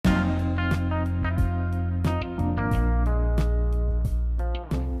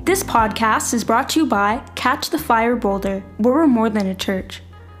This podcast is brought to you by Catch the Fire Boulder, where we're more than a church.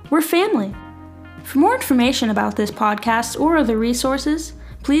 We're family. For more information about this podcast or other resources,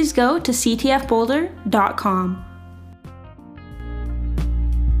 please go to ctfboulder.com.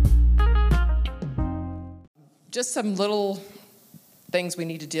 Just some little things we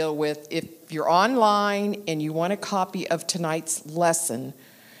need to deal with. If you're online and you want a copy of tonight's lesson,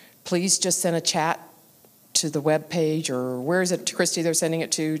 please just send a chat to the web page, or where is it, Christy, they're sending it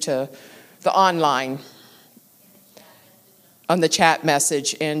to the online, on the chat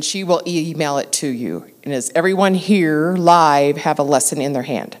message, and she will email it to you. And does everyone here live have a lesson in their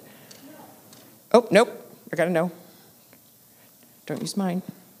hand? Oh, nope, I gotta know. Don't use mine.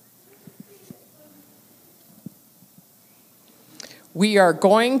 We are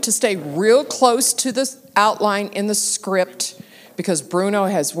going to stay real close to the outline in the script because Bruno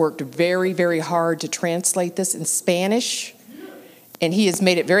has worked very, very hard to translate this in Spanish, and he has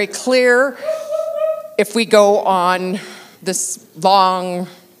made it very clear. If we go on this long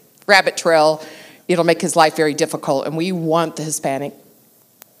rabbit trail, it'll make his life very difficult, and we want the Hispanic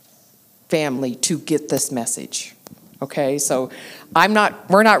family to get this message. Okay, so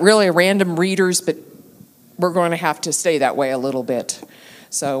we're not really random readers, but we're going to have to stay that way a little bit.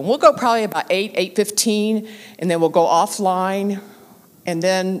 So we'll go probably about 8:15, and then we'll go offline, and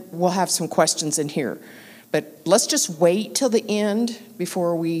then we'll have some questions in here. But let's just wait till the end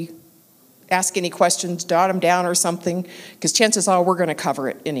before we ask any questions, jot them down or something, because chances are we're going to cover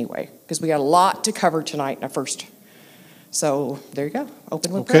it anyway, because we got a lot to cover tonight in our first. So there you go.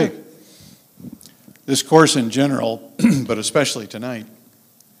 Open with prayer. Okay. This course in general, but especially tonight,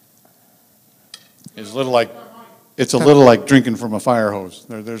 is a little like drinking from a fire hose.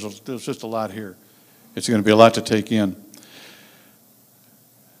 There's just a lot here. It's going to be a lot to take in.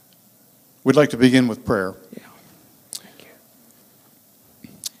 We'd like to begin with prayer. Yeah. Thank you.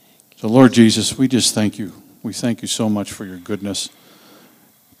 So, Lord Jesus, we just thank you. We thank you so much for your goodness.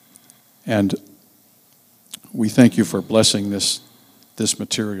 And we thank you for blessing this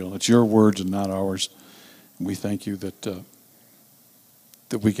material. It's your words and not ours. And we thank you that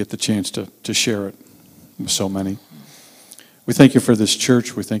we get the chance to share it with so many. We thank you for this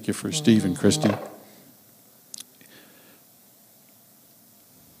church. We thank you for Steve and Christy.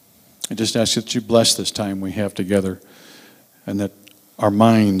 I just ask that you bless this time we have together, and that our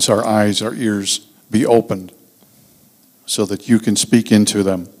minds, our eyes, our ears be opened so that you can speak into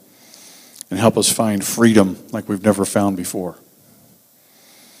them and help us find freedom like we've never found before.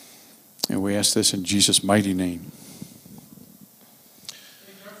 And we ask this in Jesus' mighty name.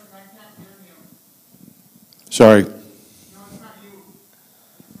 Sorry.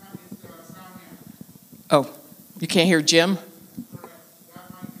 Oh, you can't hear Jim?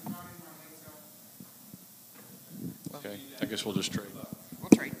 Okay, I guess we'll just trade. We'll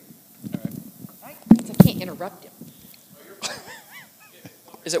trade. All right. I can't interrupt him.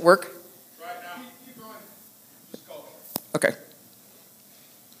 Does it work? Okay.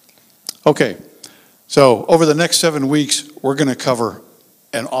 Okay, so over the next 7 weeks, we're going to cover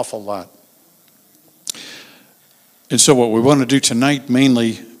an awful lot. And so what we want to do tonight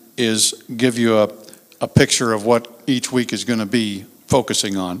mainly is give you a picture of what each week is going to be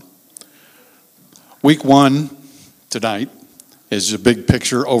focusing on. Week 1 tonight is a big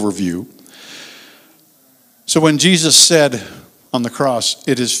picture overview. So when Jesus said on the cross,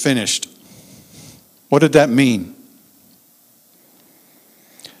 "It is finished," what did that mean?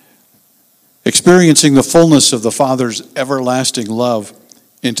 Experiencing the fullness of the Father's everlasting love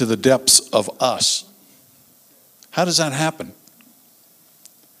into the depths of us. How does that happen?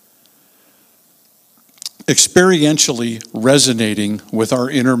 Experientially resonating with our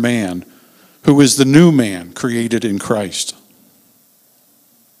inner man, who is the new man created in Christ.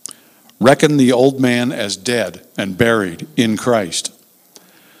 Reckon the old man as dead and buried in Christ.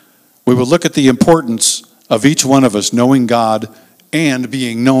 We will look at the importance of each one of us knowing God and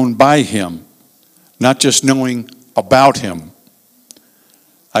being known by him, not just knowing about him.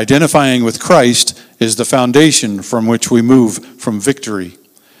 Identifying with Christ is the foundation from which we move from victory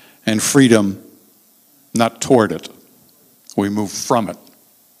and freedom, not toward it. We move from it.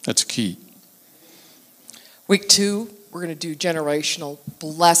 That's key. Week 2, we're going to do generational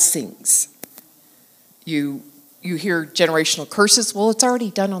blessings. You hear generational curses. Well, it's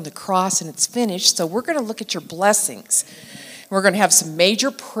already done on the cross and it's finished. So we're going to look at your blessings. We're going to have some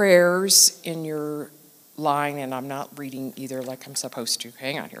major prayers in your line, and I'm not reading either like I'm supposed to.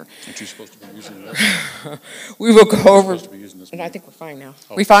 Hang on here. Aren't you supposed to be using this? We will go over, and I think we're fine now.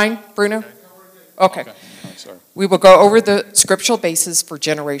 We fine, Bruno? Okay. Oh, sorry. We will go over the scriptural basis for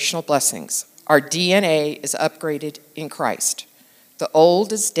generational blessings. Our DNA is upgraded in Christ. The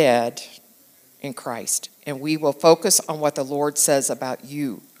old is dead in Christ, and we will focus on what the Lord says about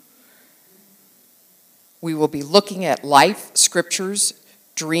you. We will be looking at life, scriptures,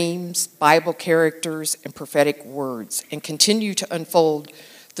 dreams, Bible characters, and prophetic words, and continue to unfold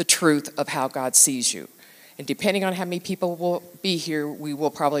the truth of how God sees you. And depending on how many people will be here, we will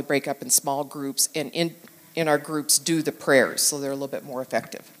probably break up in small groups, and in our groups do the prayers, so they're a little bit more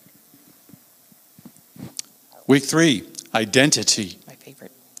effective. Week 3, identity. My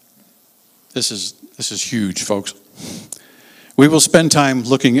favorite. This is huge, folks. We will spend time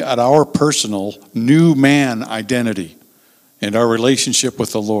looking at our personal new man identity and our relationship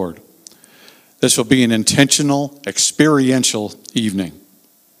with the Lord. This will be an intentional, experiential evening,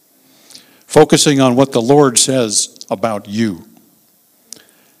 focusing on what the Lord says about you.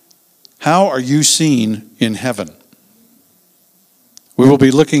 How are you seen in heaven? We will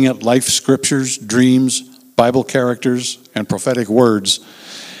be looking at life scriptures, dreams, Bible characters, and prophetic words,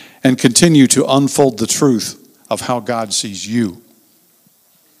 and continue to unfold the truth of how God sees you.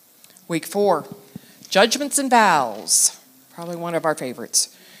 Week 4, judgments and vows. Probably one of our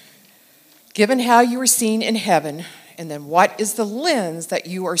favorites. Given how you are seen in heaven, and then what is the lens that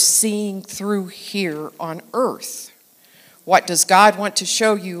you are seeing through here on earth? What does God want to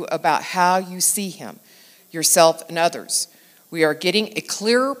show you about how you see him, yourself, and others? We are getting a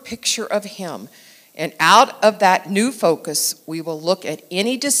clearer picture of him, and out of that new focus, we will look at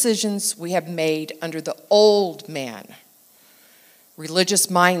any decisions we have made under the old man, religious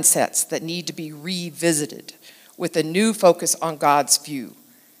mindsets that need to be revisited with a new focus on God's view.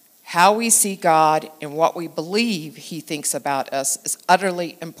 How we see God and what we believe he thinks about us is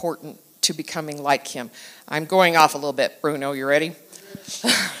utterly important to becoming like him. I'm going off a little bit, Bruno. You ready?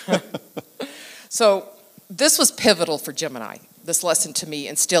 So this was pivotal for Gemini, this lesson to me,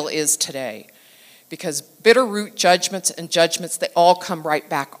 and still is today. Because bitter root judgments and judgments, they all come right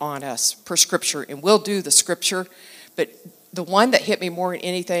back on us per scripture. And we'll do the scripture. But the one that hit me more than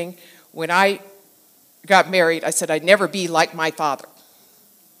anything, when I got married, I said I'd never be like my father.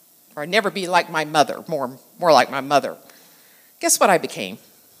 Or I'd never be like my mother, more like my mother. Guess what I became?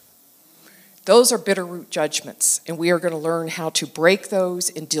 Those are bitter root judgments. And we are going to learn how to break those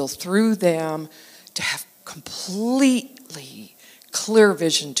and deal through them to have completely clear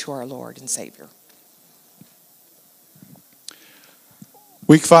vision to our Lord and Savior.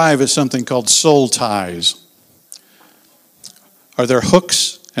 Week 5 is something called soul ties. Are there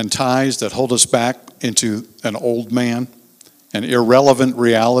hooks and ties that hold us back into an old man, an irrelevant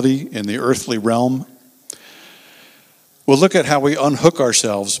reality in the earthly realm? We'll look at how we unhook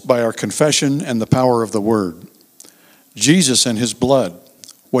ourselves by our confession and the power of the Word. Jesus and his blood,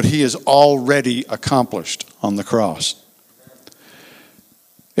 what he has already accomplished on the cross.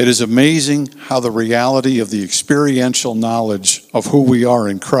 It is amazing how the reality of the experiential knowledge of who we are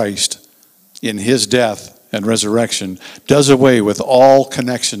in Christ, in his death and resurrection, does away with all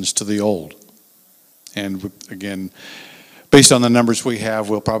connections to the old. And again, based on the numbers we have,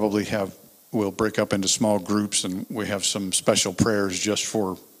 we'll break up into small groups, and we have some special prayers just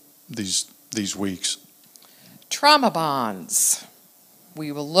for these weeks. Trauma bonds.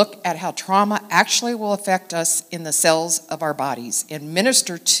 We will look at how trauma actually will affect us in the cells of our bodies and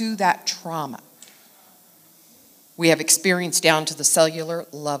minister to that trauma. We have experience down to the cellular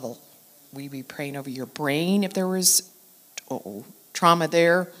level. We be praying over your brain if there was trauma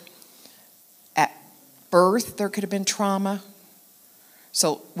there. At birth, there could have been trauma.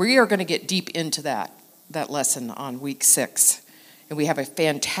 So we are going to get deep into that lesson on week 6. And we have a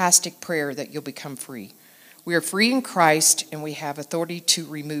fantastic prayer that you'll become free. We are free in Christ, and we have authority to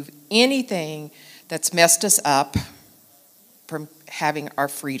remove anything that's messed us up from having our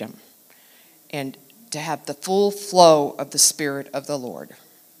freedom and to have the full flow of the Spirit of the Lord.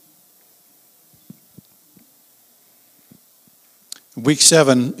 Week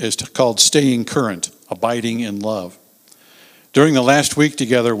 7 is called Staying Current, Abiding in Love. During the last week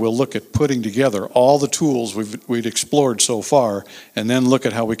together, we'll look at putting together all the tools we've explored so far, and then look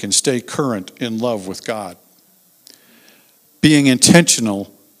at how we can stay current in love with God. Being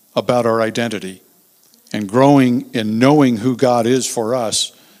intentional about our identity and growing in knowing who God is for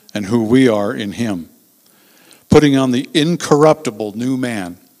us and who we are in him. Putting on the incorruptible new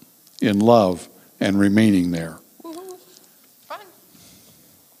man in love and remaining there. Woo-hoo. Fun.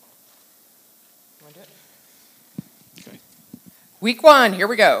 You want to do it? Okay. Week 1, here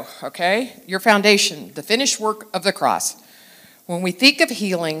we go, okay? Your foundation, the finished work of the cross. When we think of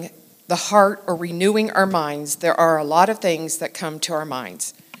healing the heart or renewing our minds, there are a lot of things that come to our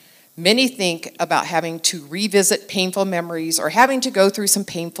minds. Many think about having to revisit painful memories or having to go through some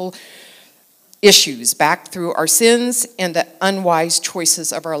painful issues back through our sins and the unwise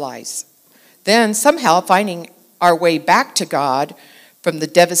choices of our lives. Then somehow finding our way back to God from the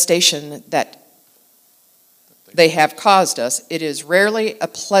devastation that they have caused us. It is rarely a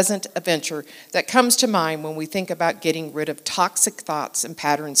pleasant adventure that comes to mind when we think about getting rid of toxic thoughts and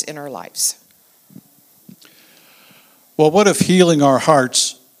patterns in our lives. Well, what if healing our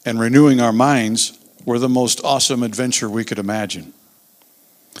hearts and renewing our minds were the most awesome adventure we could imagine?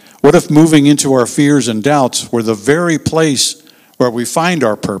 What if moving into our fears and doubts were the very place where we find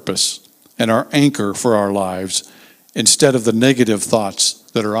our purpose and our anchor for our lives instead of the negative thoughts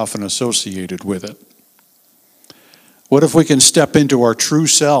that are often associated with it? What if we can step into our true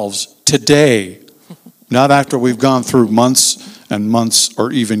selves today, not after we've gone through months and months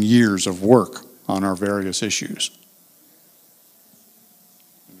or even years of work on our various issues?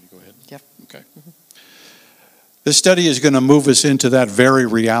 Go ahead. Yep. Okay. Mm-hmm. This study is going to move us into that very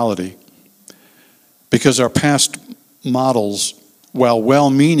reality because our past models, while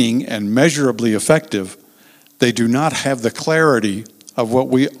well-meaning and measurably effective, they do not have the clarity of what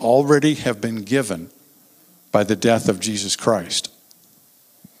we already have been given by the death of Jesus Christ.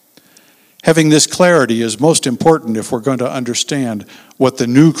 Having this clarity is most important if we're going to understand what the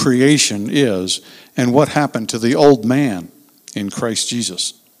new creation is and what happened to the old man in Christ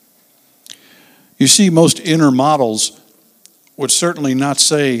Jesus. You see, most inner models would certainly not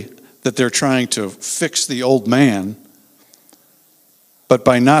say that they're trying to fix the old man, but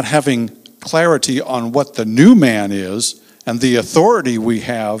by not having clarity on what the new man is and the authority we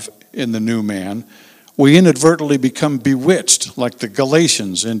have in the new man, we inadvertently become bewitched, like the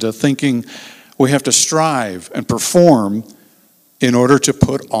Galatians, into thinking we have to strive and perform in order to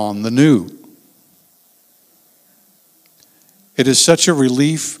put on the new. It is such a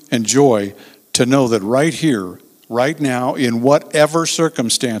relief and joy to know that right here, right now, in whatever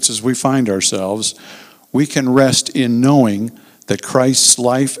circumstances we find ourselves, we can rest in knowing that Christ's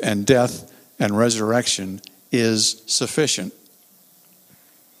life and death and resurrection is sufficient.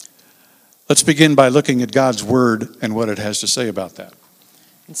 Let's begin by looking at God's Word and what it has to say about that.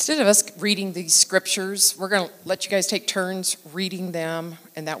 Instead of us reading these scriptures, we're going to let you guys take turns reading them,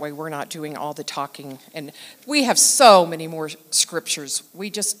 and that way we're not doing all the talking. And we have so many more scriptures. We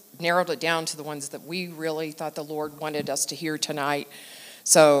just narrowed it down to the ones that we really thought the Lord wanted us to hear tonight.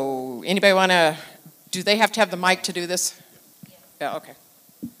 So anybody want to, do they have to have the mic to do this? Yeah, okay.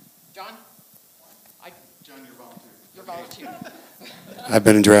 John? John, you're volunteer. You're volunteer. I've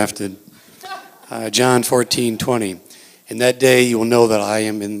been drafted. John 14:20. In that day you will know that I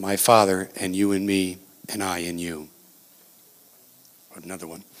am in my Father, and you in me, and I in you. Another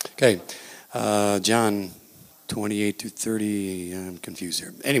one. Okay. John 28-30. I'm confused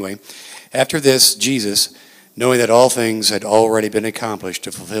here. Anyway, after this, Jesus, knowing that all things had already been accomplished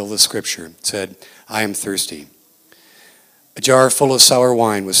to fulfill the scripture, said, I am thirsty. A jar full of sour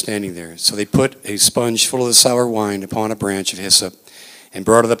wine was standing there. So they put a sponge full of the sour wine upon a branch of hyssop and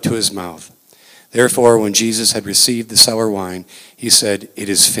brought it up to his mouth. Therefore, when Jesus had received the sour wine, he said, it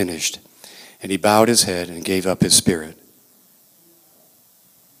is finished. And he bowed his head and gave up his spirit.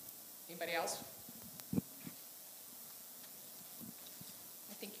 Anybody else?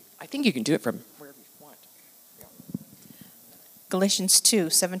 I think you can do it from wherever you want. Yeah. Galatians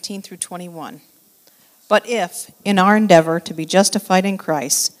 2:17-21. But if, in our endeavor to be justified in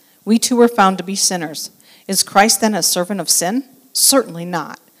Christ, we too were found to be sinners, is Christ then a servant of sin? Certainly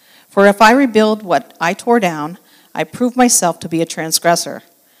not. For if I rebuild what I tore down, I prove myself to be a transgressor.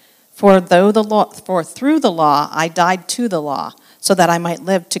 For through the law I died to the law, so that I might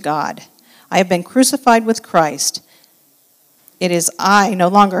live to God. I have been crucified with Christ. It is I no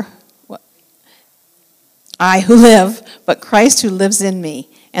longer I who live, but Christ who lives in me.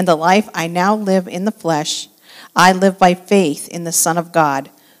 And the life I now live in the flesh, I live by faith in the Son of God,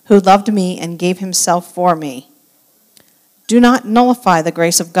 who loved me and gave himself for me. Do not nullify the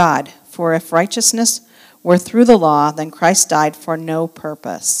grace of God, for if righteousness were through the law, then Christ died for no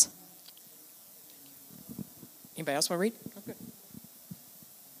purpose. Anybody else want to read? Okay.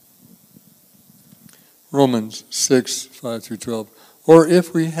 Romans 6:5-12. Or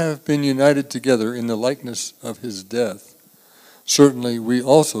if we have been united together in the likeness of his death, certainly we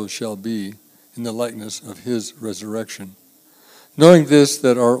also shall be in the likeness of his resurrection. Knowing this,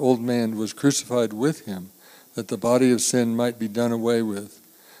 that our old man was crucified with him, that the body of sin might be done away with,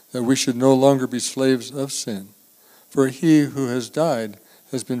 that we should no longer be slaves of sin. For he who has died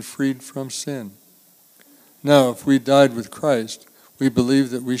has been freed from sin. Now, if we died with Christ, we believe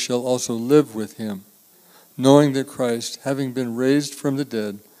that we shall also live with him, knowing that Christ, having been raised from the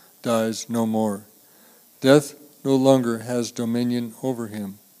dead, dies no more. Death no longer has dominion over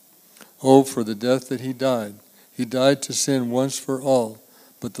him. Oh, for the death that he died. He died to sin once for all,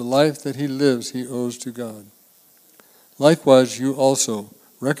 but the life that he lives he owes to God. Likewise, you also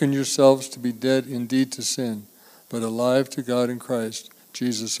reckon yourselves to be dead indeed to sin, but alive to God in Christ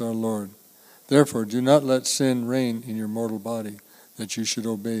Jesus our Lord. Therefore, do not let sin reign in your mortal body, that you should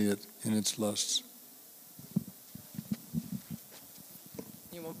obey it in its lusts.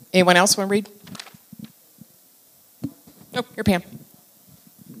 Anyone else want to read? Oh, here, Pam.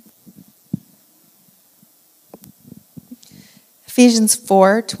 Ephesians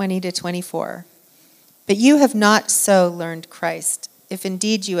 4:20-24. But you have not so learned Christ, if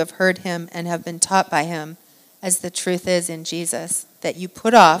indeed you have heard him and have been taught by him, as the truth is in Jesus, that you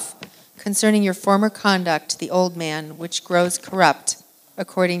put off, concerning your former conduct, the old man, which grows corrupt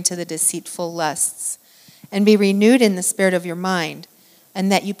according to the deceitful lusts, and be renewed in the spirit of your mind,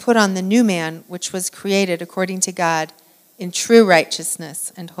 and that you put on the new man, which was created according to God in true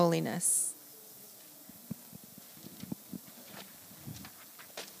righteousness and holiness.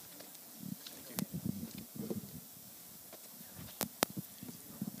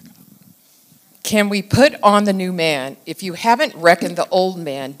 Can we put on the new man if you haven't reckoned the old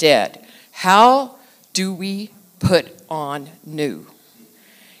man dead? How do we put on new?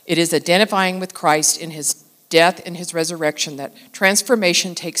 It is identifying with Christ in his death and his resurrection that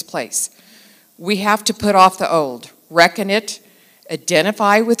transformation takes place. We have to put off the old, reckon it,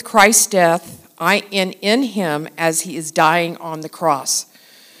 identify with Christ's death in him as he is dying on the cross.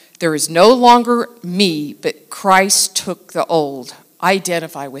 There is no longer me, but Christ took the old.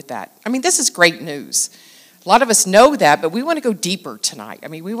 Identify with that. I mean, this is great news. A lot of us know that, but we want to go deeper tonight. I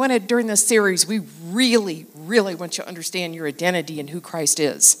mean, we want to, during this series, we really, really want you to understand your identity and who Christ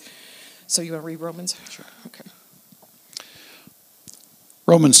is. So you want to read Romans? Sure. Okay.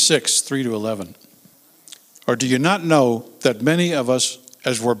 Romans 6:3-11. Or do you not know that many of us,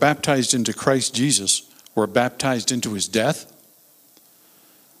 as were baptized into Christ Jesus, were baptized into his death?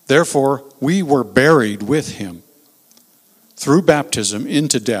 Therefore, we were buried with him through baptism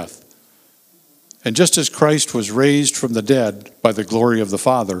into death. And just as Christ was raised from the dead by the glory of the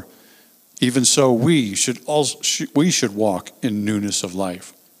Father, even so we should walk in newness of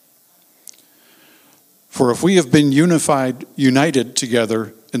life. For if we have been united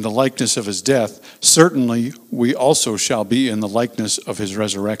together in the likeness of his death, certainly we also shall be in the likeness of his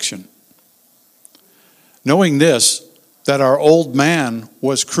resurrection. Knowing this, that our old man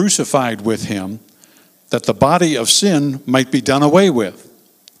was crucified with him, that the body of sin might be done away with,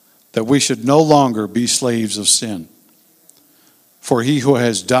 that we should no longer be slaves of sin. For he who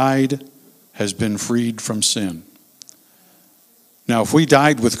has died has been freed from sin. Now, if we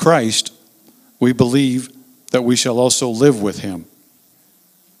died with Christ, we believe that we shall also live with him,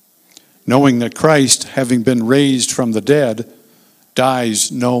 knowing that Christ, having been raised from the dead,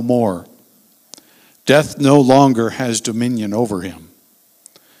 dies no more. Death no longer has dominion over him.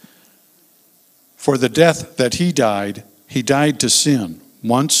 For the death that he died to sin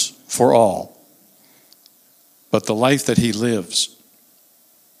once for all. But the life that he lives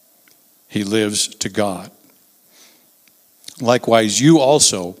to God. Likewise, you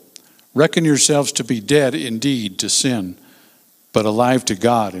also reckon yourselves to be dead indeed to sin, but alive to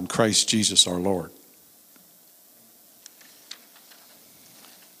God in Christ Jesus our Lord.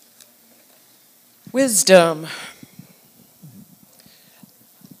 Wisdom.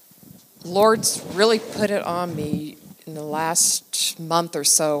 Lord's really put it on me in the last month or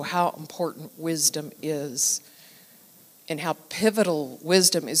so how important wisdom is and how pivotal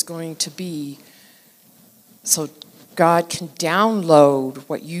wisdom is going to be so God can download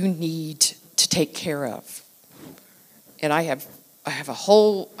what you need to take care of. And I have a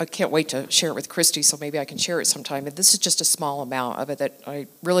whole, I can't wait to share it with Christy, so maybe I can share it sometime. And this is just a small amount of it that I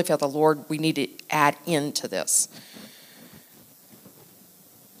really felt the Lord, we need to add into this.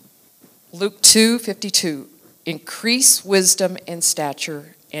 Luke 2:52, increase wisdom and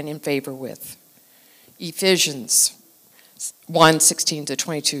stature and in favor with. Ephesians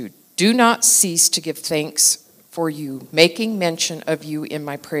 1:16-22, do not cease to give thanks for you, making mention of you in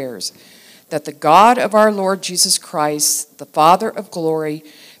my prayers, that the God of our Lord Jesus Christ, the Father of glory,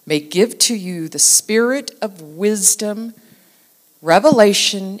 may give to you the spirit of wisdom,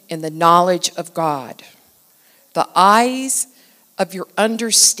 revelation, and the knowledge of God, the eyes of your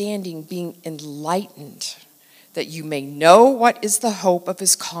understanding being enlightened, that you may know what is the hope of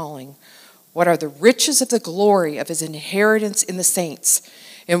his calling, what are the riches of the glory of his inheritance in the saints,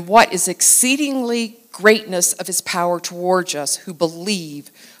 and what is exceedingly greatness of his power towards us who believe,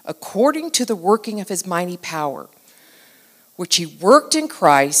 according to the working of his mighty power, which he worked in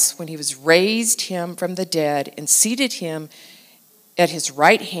Christ when he was raised him from the dead and seated him at his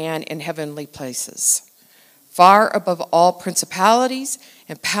right hand in heavenly places, far above all principalities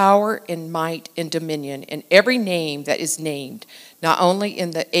and power and might and dominion, and every name that is named, not only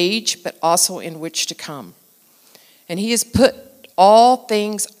in the age but also in which to come. And he has put all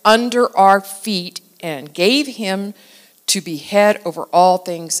things under our feet and gave him to be head over all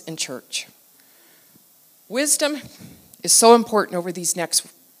things in church. Wisdom is so important over these next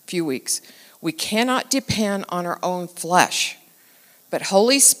few weeks. We cannot depend on our own flesh, but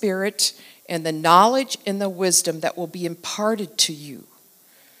Holy Spirit and the knowledge and the wisdom that will be imparted to you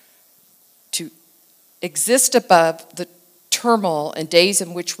to exist above the turmoil and days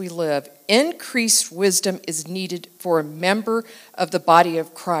in which we live. Increased wisdom is needed for a member of the body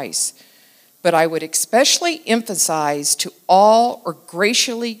of Christ. But I would especially emphasize to all or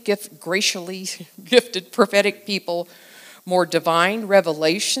graciously gifted prophetic people more divine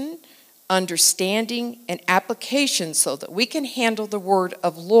revelation, understanding, and application so that we can handle the word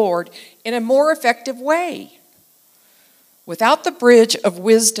of Lord in a more effective way. Without the bridge of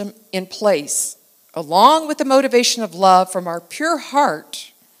wisdom in place, along with the motivation of love from our pure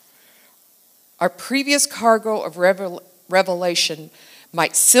heart, our previous cargo of revelation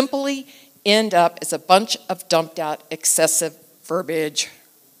might simply end up as a bunch of dumped out excessive verbiage.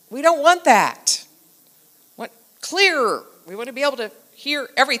 We don't want that. We want clearer. We want to be able to hear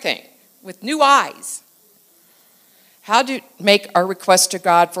everything with new eyes. How to make our request to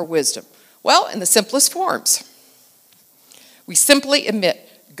God for wisdom? Well, in the simplest forms. We simply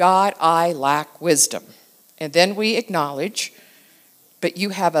admit, God, I lack wisdom. And then we acknowledge, but you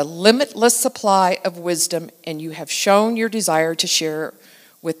have a limitless supply of wisdom and you have shown your desire to share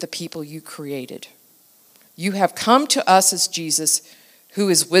with the people you created. You have come to us as Jesus, who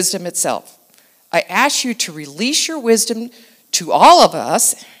is wisdom itself. I ask you to release your wisdom to all of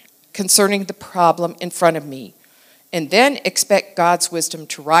us concerning the problem in front of me, and then expect God's wisdom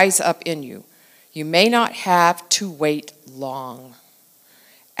to rise up in you. You may not have to wait long.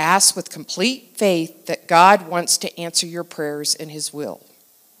 Ask with complete faith that God wants to answer your prayers in his will.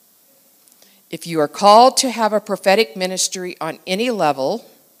 If you are called to have a prophetic ministry on any level,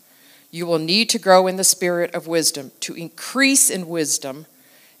 you will need to grow in the spirit of wisdom, to increase in wisdom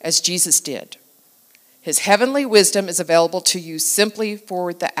as Jesus did. His heavenly wisdom is available to you simply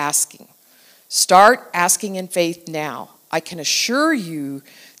for the asking. Start asking in faith now. I can assure you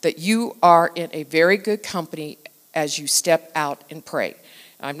that you are in a very good company as you step out and pray.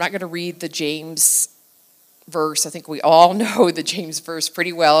 I'm not going to read the James verse. I think we all know the James verse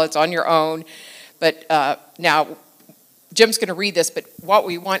pretty well. It's on your own. But now, Jim's going to read this, but what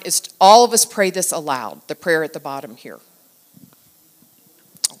we want is all of us pray this aloud, the prayer at the bottom here.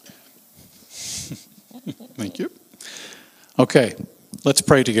 Thank you. Okay, let's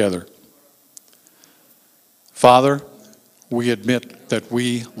pray together. Father, we admit that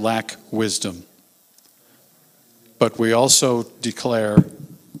we lack wisdom, but we also declare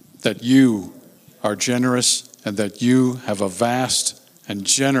that you are generous and that you have a vast and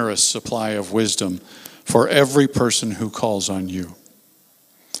generous supply of wisdom for every person who calls on you.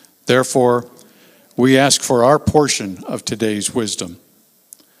 Therefore, we ask for our portion of today's wisdom.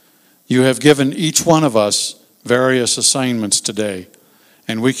 You have given each one of us various assignments today,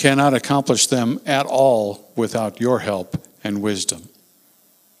 and we cannot accomplish them at all without your help and wisdom.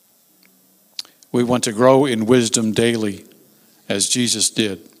 We want to grow in wisdom daily, as Jesus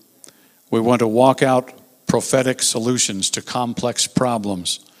did. We want to walk out prophetic solutions to complex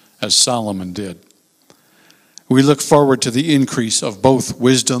problems, as Solomon did. We look forward to the increase of both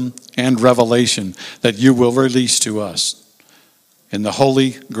wisdom and revelation that you will release to us. In the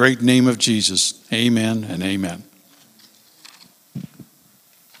holy, great name of Jesus, amen and amen.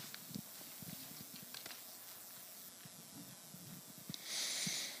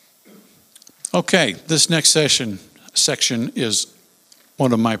 Okay, this next section is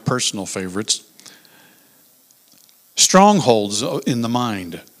one of my personal favorites. Strongholds in the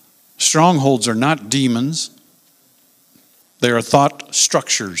mind. Strongholds are not demons. They are thought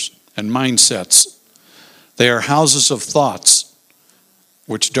structures and mindsets. They are houses of thoughts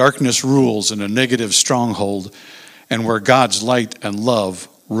which darkness rules in a negative stronghold, and where God's light and love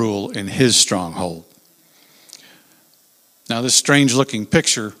rule in his stronghold. Now, this strange-looking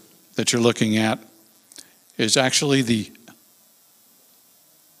picture that you're looking at is actually the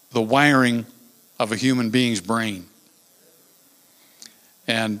wiring of a human being's brain.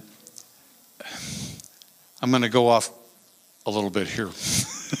 And I'm going to go off a little bit here,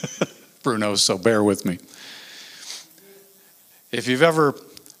 Bruno, so bear with me. If you've ever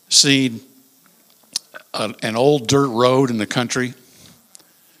seen an old dirt road in the country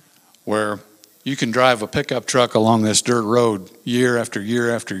where You can drive a pickup truck along this dirt road year after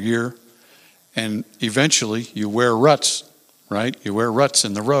year after year, and eventually you wear ruts, right? You wear ruts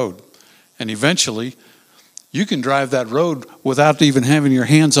in the road. And eventually you can drive that road without even having your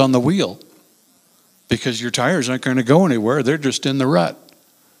hands on the wheel because your tires aren't going to go anywhere. They're just in the rut.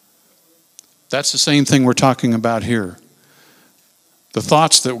 That's the same thing we're talking about here. The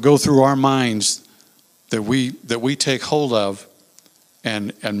thoughts that go through our minds that we take hold of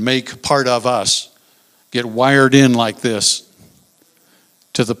and make part of us get wired in like this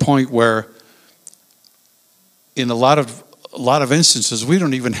to the point where in a lot of instances we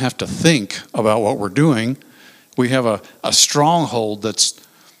don't even have to think about what we're doing. We have a stronghold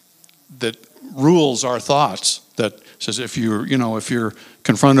that rules our thoughts, that says if you're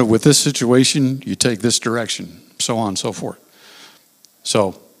confronted with this situation, you take this direction, so on and so forth.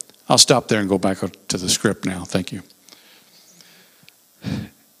 So I'll stop there and go back to the script now. Thank you.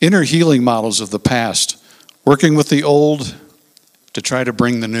 Inner healing models of the past, working with the old to try to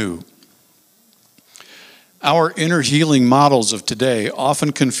bring the new. Our inner healing models of today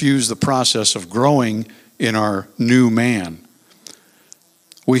often confuse the process of growing in our new man.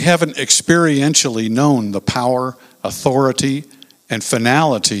 We haven't experientially known the power, authority, and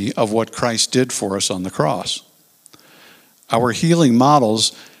finality of what Christ did for us on the cross. Our healing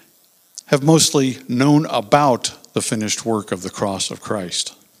models have mostly known about the finished work of the cross of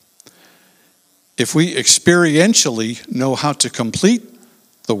Christ. If we experientially know how to complete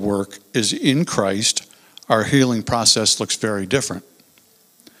the work is in Christ, our healing process looks very different.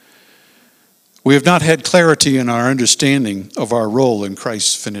 We have not had clarity in our understanding of our role in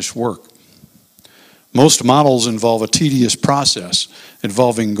Christ's finished work. Most models involve a tedious process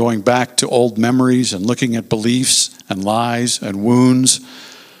involving going back to old memories and looking at beliefs and lies and wounds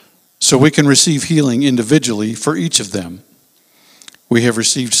so we can receive healing individually for each of them. We have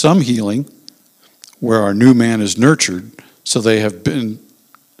received some healing where our new man is nurtured, so they have been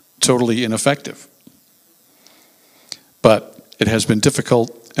totally ineffective. But it has been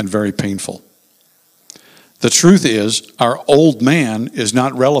difficult and very painful. The truth is, our old man is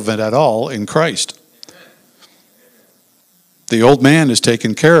not relevant at all in Christ. The old man has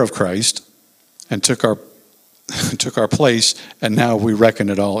taken care of Christ and took our place, and now we reckon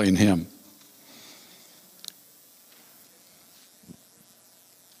it all in him.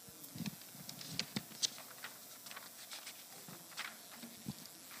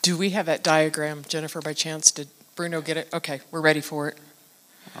 Do we have that diagram, Jennifer, by chance? Did Bruno get it? Okay, we're ready for it.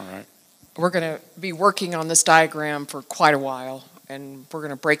 All right. We're going to be working on this diagram for quite a while, and we're going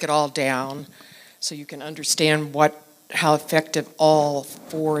to break it all down so you can understand how effective all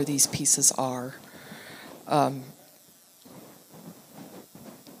four of these pieces are.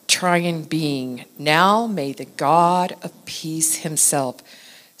 Triune being, now may the God of peace himself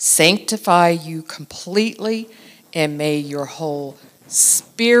sanctify you completely, and may your whole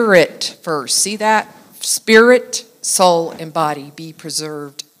spirit first, see that? Spirit, soul, and body be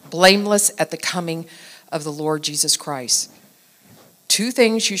preserved blameless at the coming of the Lord Jesus Christ. Two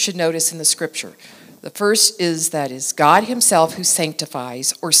things you should notice in the scripture. The first is that is God himself who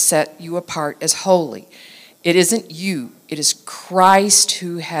sanctifies or set you apart as holy. It isn't you, it is Christ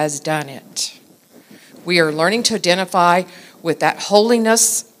who has done it. We are learning to identify with that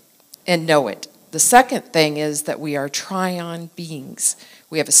holiness and know it. The second thing is that we are triune beings.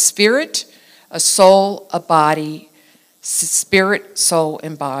 We have a spirit, a soul, a body, spirit, soul,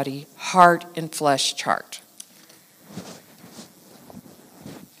 and body, heart and flesh chart.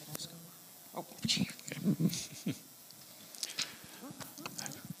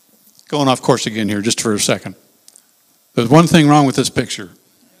 Going off course again here just for a second. There's one thing wrong with this picture.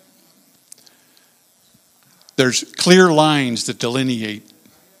 There's clear lines that delineate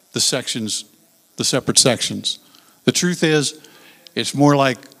the sections, the separate sections. The truth is, it's more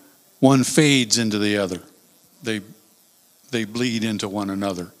like one fades into the other. They bleed into one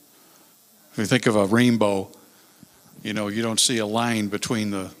another. If you think of a rainbow, you don't see a line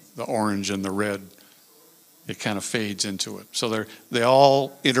between the orange and the red. It kind of fades into it. So they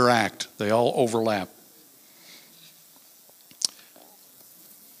all interact. They all overlap.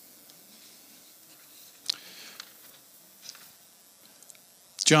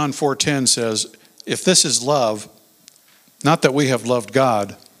 John 4:10 says, if this is love, not that we have loved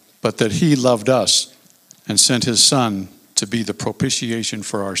God, but that he loved us and sent his son to be the propitiation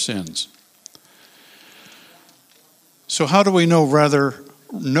for our sins. So how do we know rather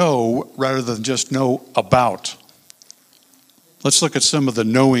than just know about? Let's look at some of the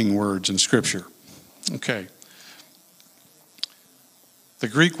knowing words in Scripture. Okay. The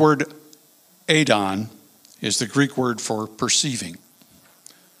Greek word adon is the Greek word for perceiving.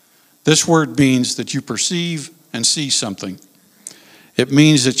 This word means that you perceive and see something. It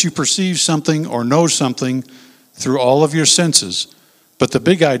means that you perceive something or know something through all of your senses. But the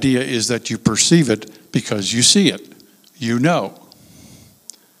big idea is that you perceive it because you see it. You know.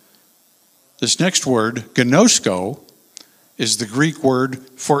 This next word, gnosko, is the Greek word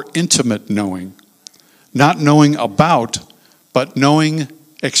for intimate knowing. Not knowing about, but knowing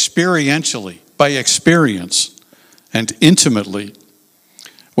experientially, by experience, and intimately.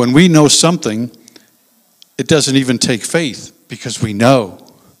 When we know something, it doesn't even take faith because we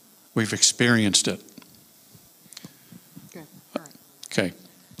know. We've experienced it. Okay,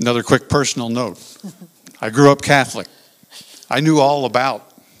 another quick personal note. I grew up Catholic. I knew all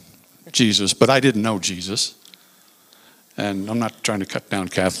about Jesus, but I didn't know Jesus. And I'm not trying to cut down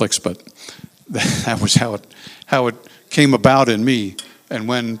Catholics, but that was how it came about in me. And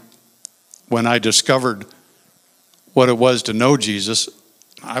when I discovered what it was to know Jesus,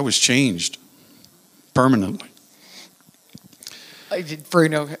 I was changed permanently.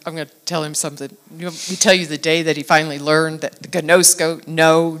 Bruno, I'm going to tell him something. You want me to tell you the day that he finally learned that the gnosko,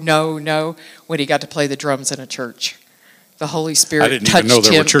 no, when he got to play the drums in a church. The Holy Spirit touched him. I didn't even know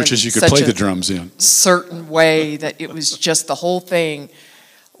there were churches you could play the drums in. Certain way that it was just the whole thing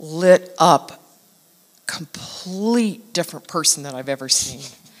lit up. Complete different person that I've ever seen.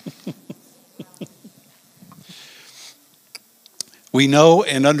 We know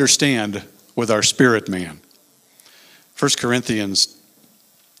and understand with our spirit man. 1 Corinthians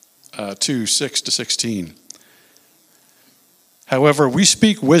 2, 6-16. However, we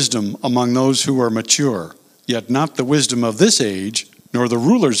speak wisdom among those who are mature, yet not the wisdom of this age, nor the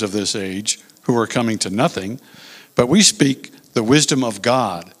rulers of this age, who are coming to nothing, but we speak the wisdom of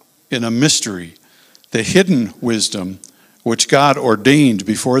God in a mystery, the hidden wisdom which God ordained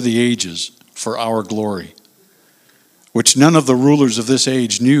before the ages for our glory, which none of the rulers of this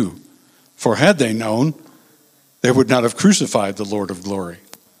age knew, for had they known, they would not have crucified the Lord of glory.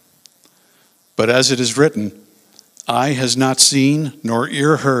 But as it is written, eye has not seen, nor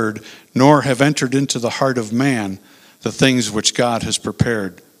ear heard, nor have entered into the heart of man the things which God has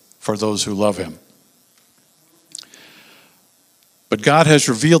prepared for those who love him. But God has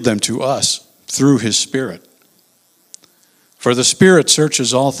revealed them to us through his Spirit. For the Spirit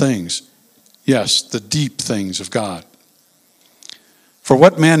searches all things, yes, the deep things of God. For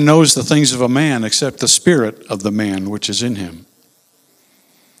what man knows the things of a man except the spirit of the man which is in him?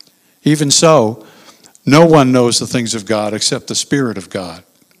 Even so, no one knows the things of God except the Spirit of God.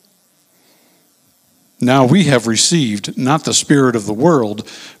 Now we have received not the spirit of the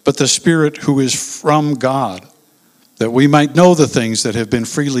world, but the Spirit who is from God, that we might know the things that have been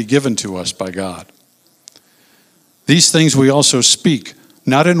freely given to us by God. These things we also speak,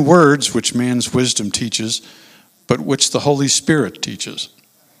 not in words which man's wisdom teaches, but which the Holy Spirit teaches,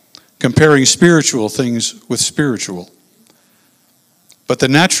 comparing spiritual things with spiritual. But the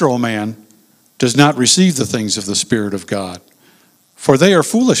natural man does not receive the things of the Spirit of God, for they are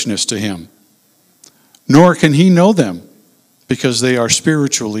foolishness to him, nor can he know them, because they are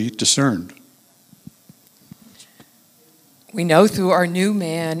spiritually discerned. We know through our new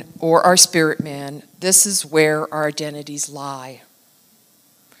man or our spirit man, this is where our identities lie.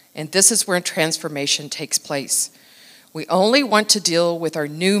 And this is where transformation takes place. We only want to deal with our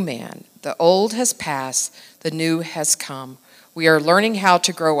new man. The old has passed, the new has come. We are learning how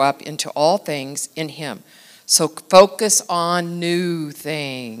to grow up into all things in him. So focus on new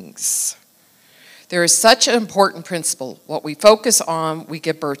things. There is such an important principle. What we focus on, we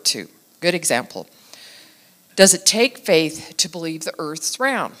give birth to. Good example. Does it take faith to believe the earth's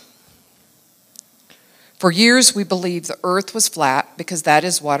round? For years we believed the earth was flat because that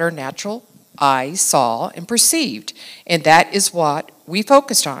is what our natural eyes saw and perceived, and that is what we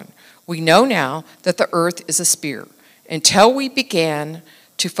focused on. We know now that the earth is a sphere. Until we began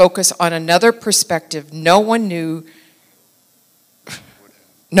to focus on another perspective, no one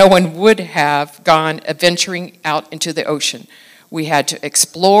would have gone venturing out into the ocean. We had to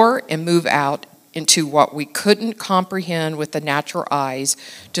explore and move out into what we couldn't comprehend with the natural eyes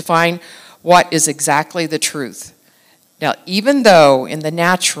to find what is exactly the truth. Now, even though in the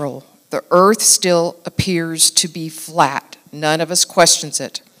natural, the earth still appears to be flat, none of us questions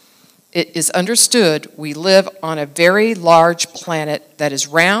it. It is understood we live on a very large planet that is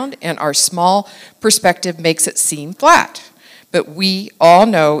round, and our small perspective makes it seem flat. But we all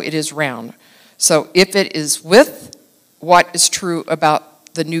know it is round. So if it is with what is true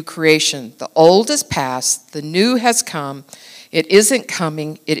about the new creation, the old is past, the new has come, it isn't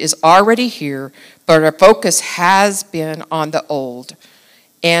coming, it is already here, but our focus has been on the old,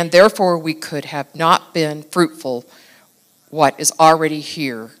 and therefore we could have not been fruitful what is already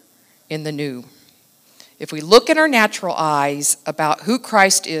here in the new. If we look in our natural eyes about who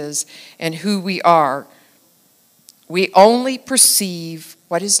Christ is and who we are, we only perceive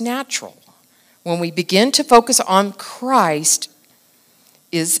what is natural. When we begin to focus on Christ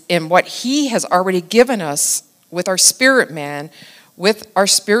is in what he has already given us with our spirit man, with our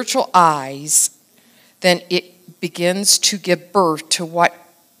spiritual eyes, then it begins to give birth to what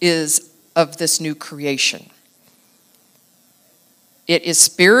is of this new creation. It is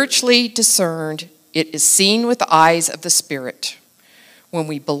spiritually discerned. It is seen with the eyes of the Spirit. When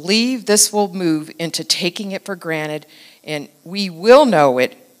we believe, this will move into taking it for granted, and we will know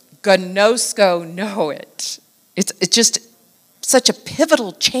it. Gnosko know it. It's just such a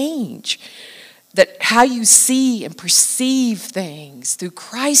pivotal change that how you see and perceive things through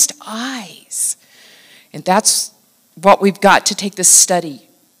Christ's eyes. And that's what we've got to take this study.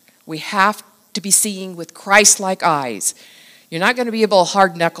 We have to be seeing with Christ-like eyes. You're not going to be able to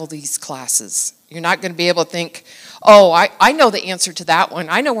hard-knuckle these classes. You're not going to be able to think, oh, I know the answer to that one.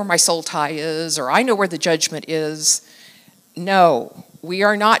 I know where my soul tie is, or I know where the judgment is. No, we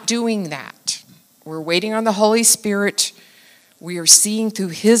are not doing that. We're waiting on the Holy Spirit. We are seeing through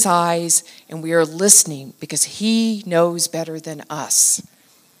his eyes, and we are listening because he knows better than us.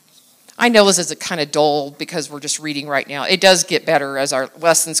 I know this is a kind of dull because we're just reading right now. It does get better as our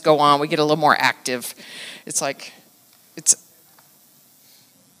lessons go on. We get a little more active. It's like,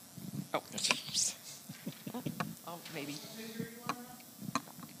 maybe.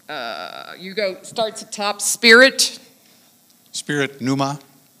 You go, starts at top, spirit. Spirit, pneuma.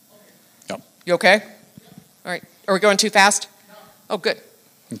 Yep. You okay? All right. Are we going too fast? Oh, good.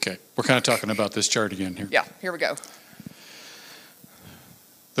 Okay. We're kind of talking about this chart again here. Yeah, here we go.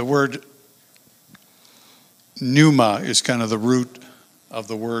 The word pneuma is kind of the root of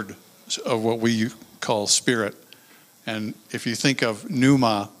the word of what we call spirit. And if you think of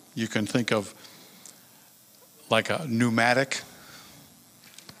pneuma, you can think of like a pneumatic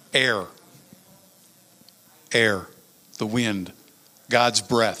air, the wind, God's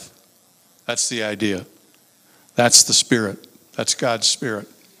breath. That's the idea. That's the Spirit. That's God's Spirit.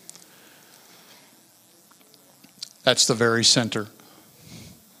 That's the very center.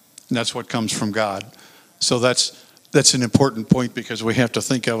 And that's what comes from God. So that's an important point because we have to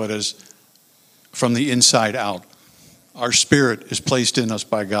think of it as from the inside out. Our spirit is placed in us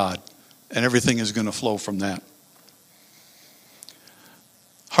by God, and everything is going to flow from that.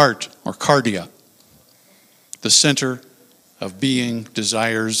 Heart, or cardia, the center of being,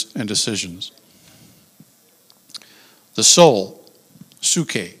 desires, and decisions. The soul,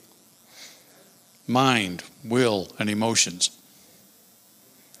 psyche, mind, will, and emotions.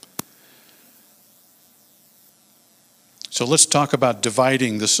 So let's talk about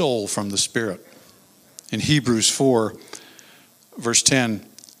dividing the soul from the spirit. In Hebrews 4, verse 10,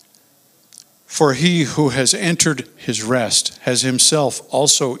 for he who has entered his rest has himself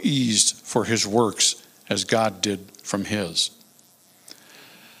also eased for his works as God did from his.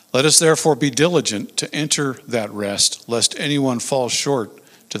 Let us therefore be diligent to enter that rest, lest anyone fall short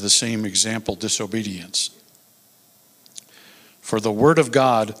to the same example disobedience. For the word of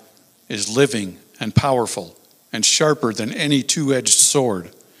God is living and powerful and sharper than any two-edged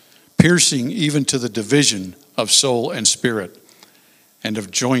sword, piercing even to the division of soul and spirit, and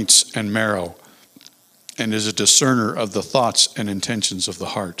of joints and marrow, and is a discerner of the thoughts and intentions of the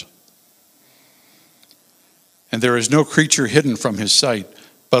heart. And there is no creature hidden from his sight,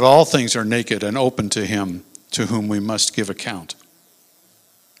 but all things are naked and open to him, to whom we must give account.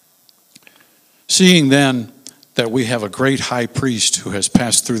 Seeing then that we have a great high priest who has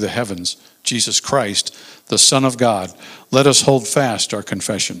passed through the heavens, Jesus Christ, the Son of God, let us hold fast our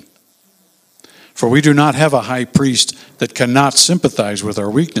confession. For we do not have a high priest that cannot sympathize with our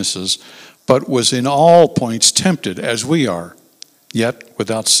weaknesses, but was in all points tempted as we are, yet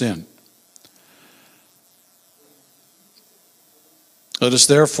without sin. Let us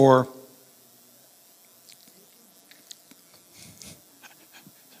therefore,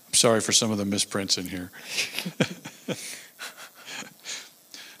 I'm sorry for some of the misprints in here.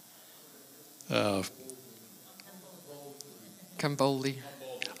 Come boldly.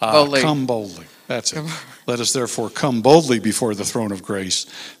 Come boldly. That's it. Let us therefore come boldly before the throne of grace,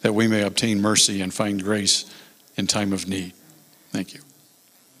 that we may obtain mercy and find grace in time of need. Thank you.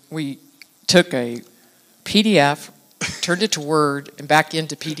 We took a PDF, turned it to Word, and back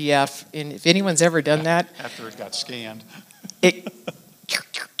into PDF. And if anyone's ever done that, After it got scanned.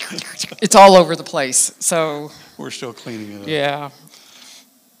 It's all over the place. So We're still cleaning it up. yeah.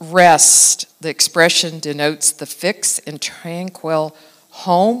 Rest, the expression denotes the fixed and tranquil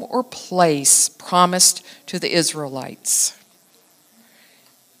home or place promised to the Israelites.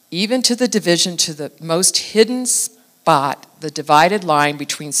 even to the division to the most hidden spot, the divided line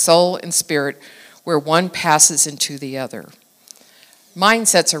between soul and spirit, where one passes into the other.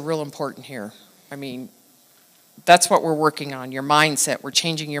 Mindsets are real important here. I mean, that's what we're working on, your mindset. We're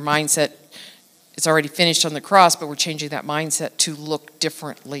changing your mindset. It's already finished on the cross, but we're changing that mindset to look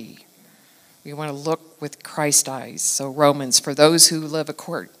differently. We want to look with Christ's eyes. So Romans, for those who live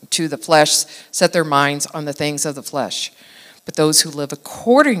according to the flesh, set their minds on the things of the flesh. But those who live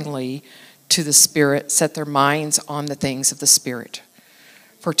accordingly to the Spirit set their minds on the things of the Spirit.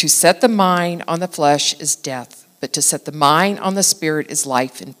 For to set the mind on the flesh is death, but to set the mind on the Spirit is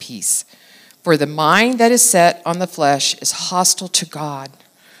life and peace. For the mind that is set on the flesh is hostile to God,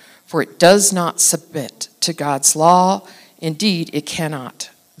 for it does not submit to God's law. Indeed, it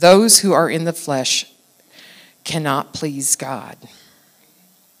cannot. Those who are in the flesh cannot please God.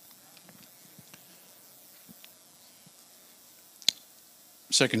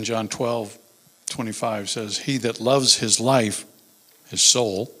 Second John 12:25 says, he that loves his life, his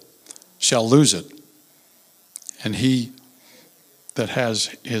soul, shall lose it. And he that has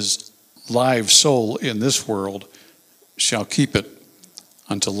his live soul in this world shall keep it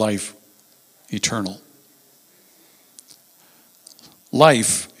unto life eternal.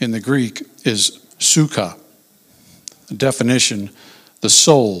 Life in the Greek is suka. The definition, the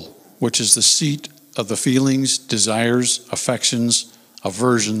soul, which is the seat of the feelings, desires, affections,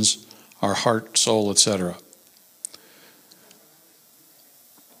 aversions, our heart, soul, etc.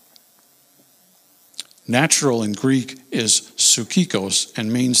 Natural in Greek is psychikos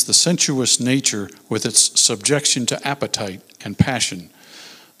and means the sensuous nature with its subjection to appetite and passion.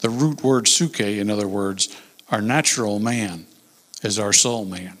 The root word suke, in other words, our natural man is our soul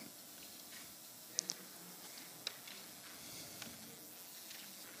man.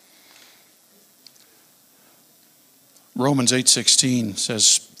 Romans 8:16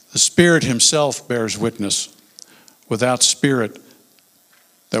 says, the Spirit himself bears witness, without Spirit,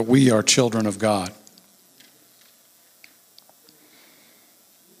 that we are children of God.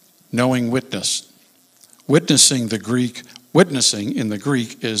 Knowing witness. Witnessing in the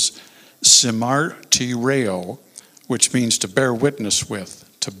Greek is simartireo, which means to bear witness with,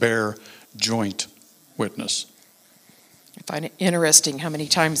 to bear joint witness. I find it interesting how many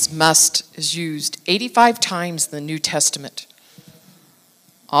times must is used. 85 times in the New Testament.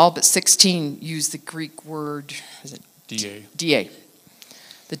 All but 16 use the Greek word, is it? Da.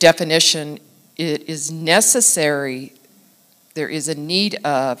 The definition, it is necessary, there is a need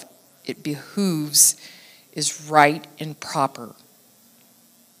of, it behooves, is right and proper.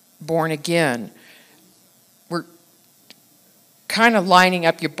 Born again. We're kind of lining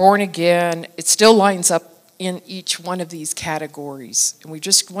up, you're born again, it still lines up in each one of these categories. And we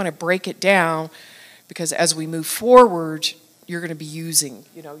just want to break it down because as we move forward, you're going to be using,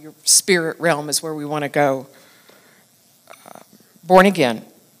 your spirit realm is where we want to go. Born again.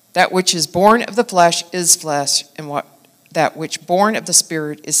 That which is born of the flesh is flesh, and that which born of the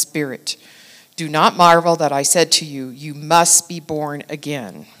Spirit is spirit. Do not marvel that I said to you, you must be born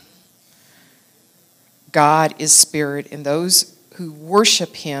again. God is spirit, and those who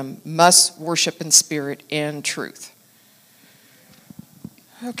worship him must worship in spirit and truth.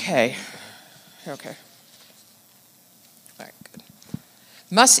 Okay. All right, good.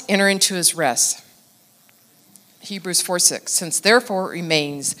 Must enter into his rest. Hebrews 4:6. Since therefore it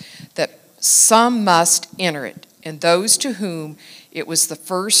remains that some must enter it, and those to whom it was the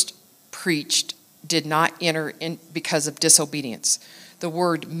first preached did not enter in because of disobedience. The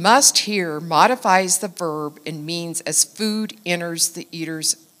word must here modifies the verb and means as food enters the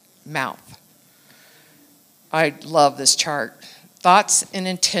eater's mouth. I love this chart. Thoughts and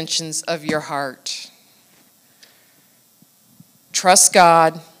intentions of your heart. Trust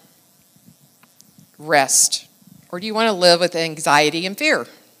God. Rest. Or do you want to live with anxiety and fear?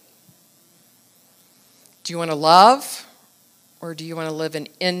 Do you want to love? Or do you want to live in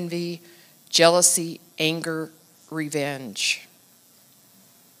envy, jealousy, anger, revenge?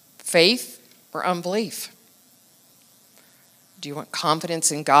 Faith or unbelief? Do you want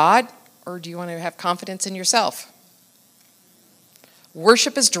confidence in God, or do you want to have confidence in yourself?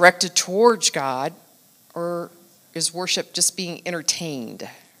 Worship is directed towards God, or is worship just being entertained?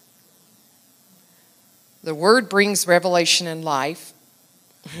 The word brings revelation in life.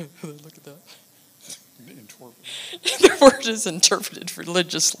 Look at that. The word is interpreted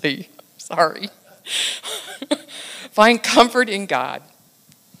religiously. Sorry. Find comfort in God.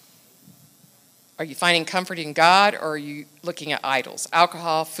 Are you finding comfort in God, or are you looking at idols,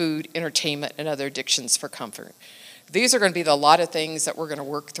 alcohol, food, entertainment, and other addictions for comfort? These are going to be a lot of things that we're going to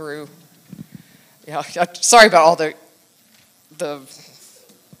work through. Sorry about all the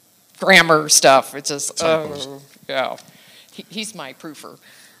grammar stuff. It's just, Typos. yeah. He's my proofer.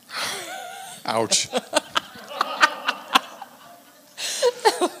 Ouch.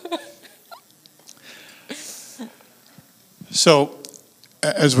 So,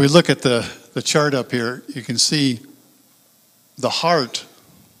 as we look at the chart up here, you can see the heart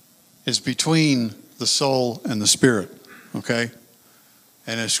is between the soul and the spirit, okay?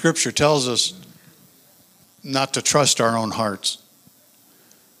 And as Scripture tells us not to trust our own hearts.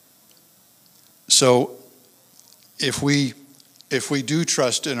 So, if we do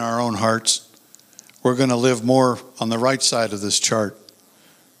trust in our own hearts, we're going to live more on the right side of this chart.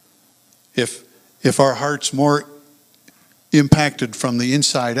 If our heart's more impacted from the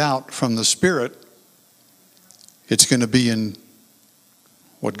inside out, from the Spirit, it's going to be in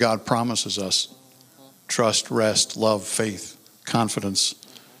what God promises us. Trust, rest, love, faith, confidence.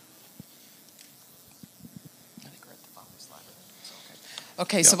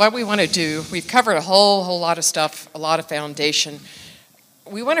 Okay, so what we want to do, we've covered a whole lot of stuff, a lot of foundation.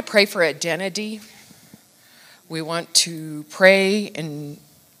 We want to pray for identity. We want to pray and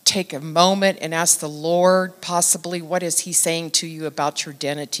take a moment and ask the Lord, possibly, what is He saying to you about your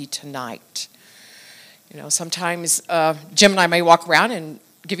identity tonight? You know, sometimes Jim and I may walk around and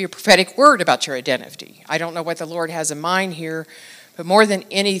give you a prophetic word about your identity. I don't know what the Lord has in mind here, but more than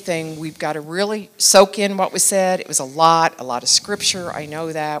anything, we've got to really soak in what was said. It was a lot of scripture. I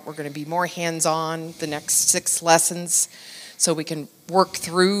know that. We're going to be more hands-on the next 6 lessons so we can work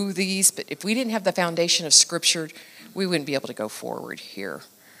through these. But if we didn't have the foundation of scripture, we wouldn't be able to go forward here.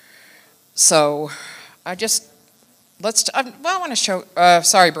 So I want to show,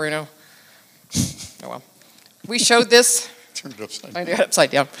 sorry, Bruno. Oh, well. We showed this. Turn it upside I did it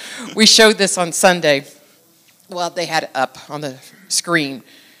upside down. We showed this on Sunday. Well, they had it up on the screen.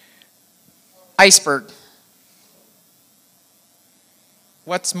 Iceberg.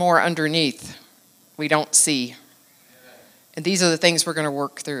 What's more underneath? We don't see. And these are the things we're going to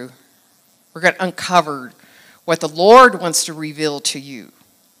work through. We're going to uncover what the Lord wants to reveal to you.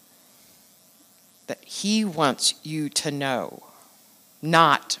 That He wants you to know,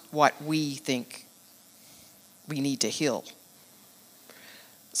 not what we think we need to heal.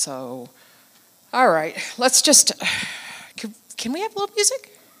 So, all right, let's just, can we have a little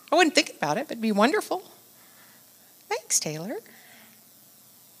music? I wouldn't think about it, but it'd be wonderful. Thanks, Taylor.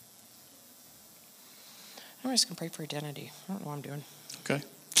 I'm just going to pray for identity. I don't know what I'm doing. Okay.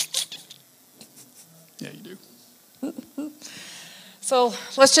 Yeah, you do. So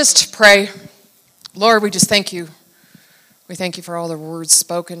let's just pray. Lord, we just thank you. We thank you for all the words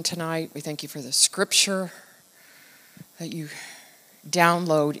spoken tonight. We thank you for the scripture that you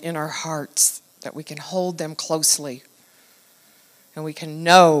download in our hearts, that we can hold them closely. And we can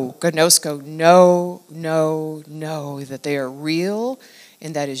know that they are real,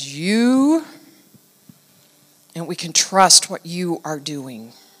 and that is you. And we can trust what you are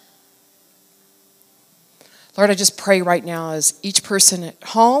doing. Lord, I just pray right now as each person at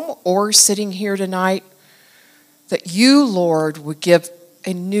home or sitting here tonight, that you, Lord, would give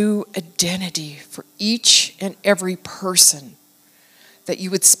a new identity for each and every person, that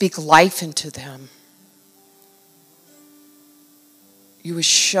you would speak life into them. You would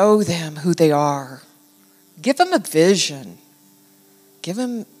show them who they are. Give them a vision. Give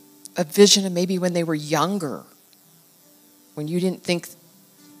them a vision of maybe when they were younger, when you didn't think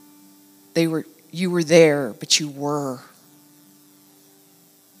you were there, but you were.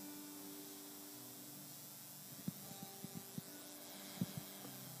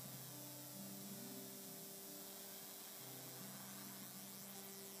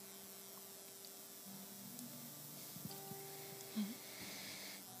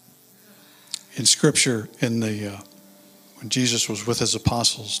 In Scripture, when Jesus was with his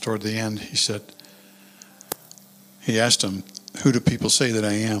apostles toward the end, he asked them, "Who do people say that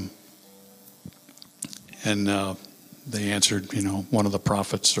I am?" And they answered, one of the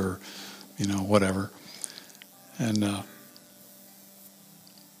prophets or, whatever. And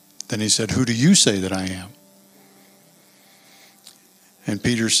then he said, "Who do you say that I am?" And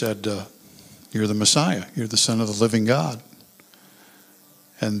Peter said, "You're the Messiah. You're the Son of the living God."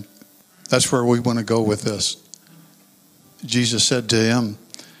 And that's where we want to go with this. Jesus said to him,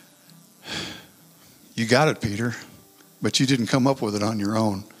 "You got it, Peter, but you didn't come up with it on your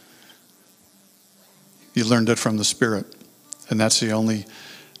own. You learned it from the Spirit." And that's the only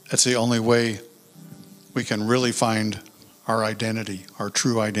way we can really find our identity, our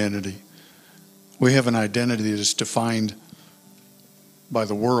true identity. We have an identity that is defined by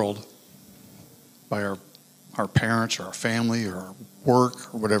the world, by our parents or our family or our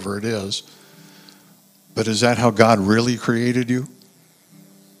work or whatever it is. But is that how God really created you?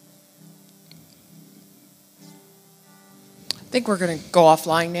 think we're going to go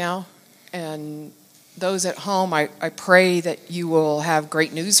offline now. And those at home, I pray that you will have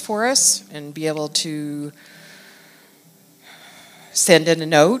great news for us and be able to send in a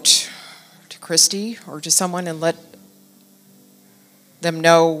note to Christy or to someone and let them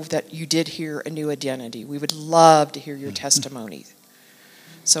know that you did hear a new identity. We would love to hear your testimony.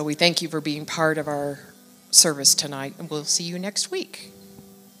 So we thank you for being part of our service tonight, and we'll see you next week.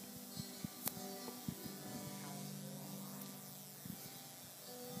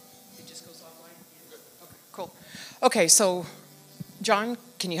 It just goes offline? Okay, cool. Okay, so John,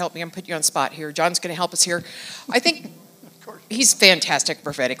 can you help me? I'm putting you on the spot here. John's going to help us here. I think he's fantastic at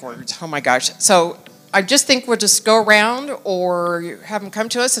prophetic words. Oh my gosh. So I just think we'll just go around or have him come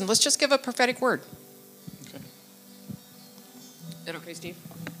to us and let's just give a prophetic word. Okay. Is that okay, Steve?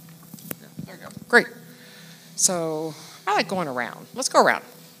 Yeah, there you go. Great. So I like going around. Let's go around.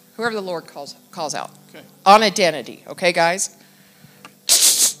 Whoever the Lord calls out. Okay. On identity. Okay, guys?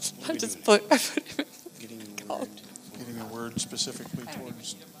 I put him Getting a word specifically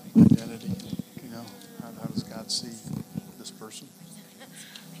towards identity. You know, how does God see this person?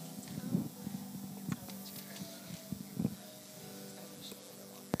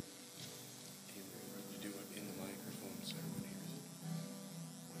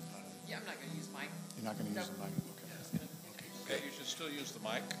 Yeah, I'm not going to use mine. You're not going to use the mic? Okay, you should still use the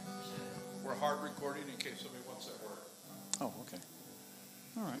mic. We're hard recording in case somebody wants that word. Oh, okay.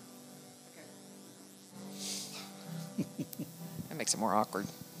 All right. That makes it more awkward.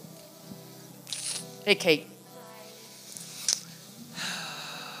 Hey, Kate.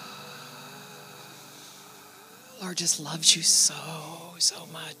 Lord just loves you so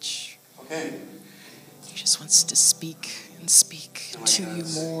much. Okay. He just wants to speak and speak to you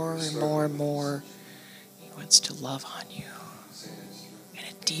more and more and more. He wants to love on you in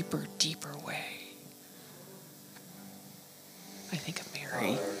a deeper, deeper way. I think of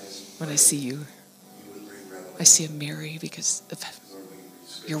Mary when I see you. I see a Mary because of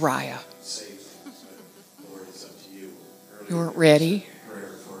Uriah. You weren't ready,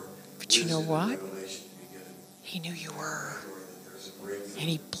 but you know what? He knew you were. And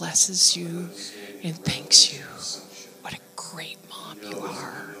he blesses you and thanks you. What a great mom you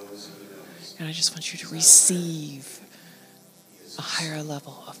are. And I just want you to receive a higher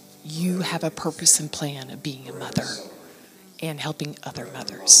level of you have a purpose and plan of being a mother and helping other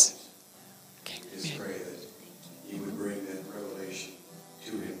mothers. Okay, man. He would bring that revelation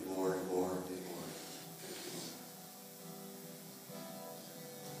to him more and more and more.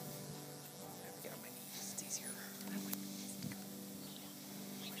 Get on my knees. It's easier. I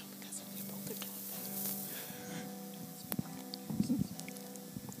know because we both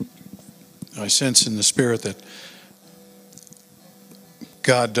together. I sense in the Spirit that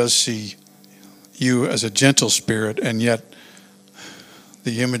God does see you as a gentle spirit, and yet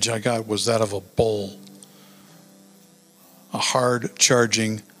the image I got was that of a bull. A hard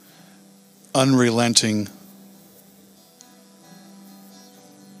charging, unrelenting,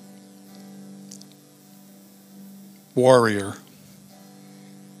 warrior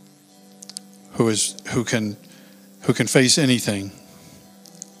who can face anything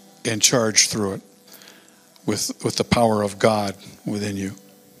and charge through it with the power of God within you.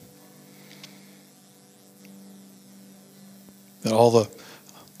 That all the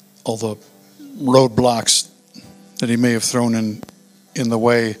roadblocks that he may have thrown in the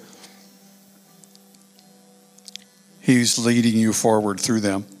way, he's leading you forward through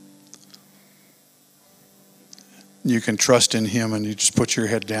them. You can trust in him and you just put your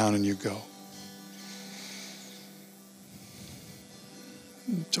head down and you go.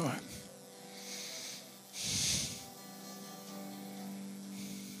 So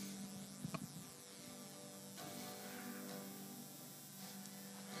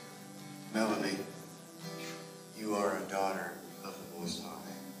Melanie, you are a daughter of the Most High.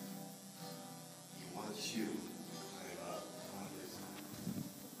 He wants you to climb up on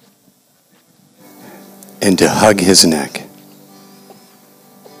his and to hug his neck.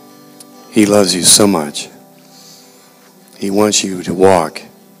 He loves you so much. He wants you to walk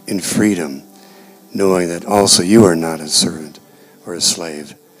in freedom, knowing that also you are not a servant or a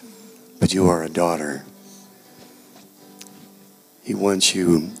slave, but you are a daughter. He wants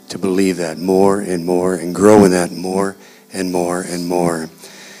you to believe that more and more and grow in that more and more and more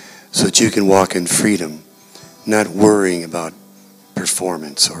so that you can walk in freedom, not worrying about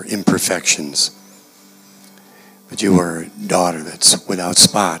performance or imperfections. But you are a daughter that's without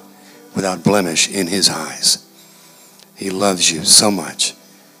spot, without blemish in his eyes. He loves you so much,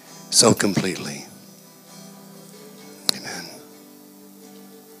 so completely. Amen.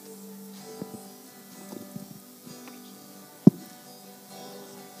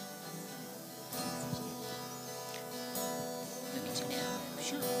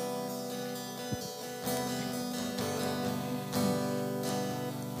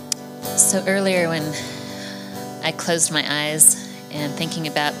 So earlier when I closed my eyes and thinking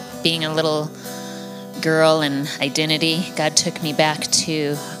about being a little girl and identity, God took me back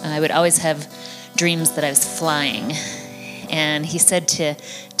to, I would always have dreams that I was flying. And he said to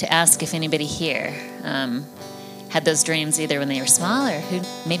ask if anybody here had those dreams either when they were small or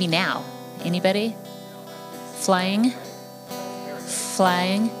maybe now. Anybody? Flying?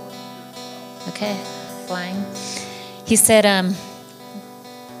 Flying? Okay, flying. He said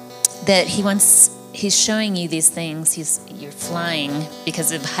that he's showing you these things. You're flying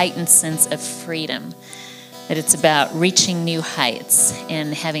because of heightened sense of freedom. That it's about reaching new heights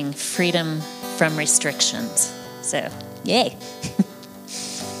and having freedom from restrictions. So, yay.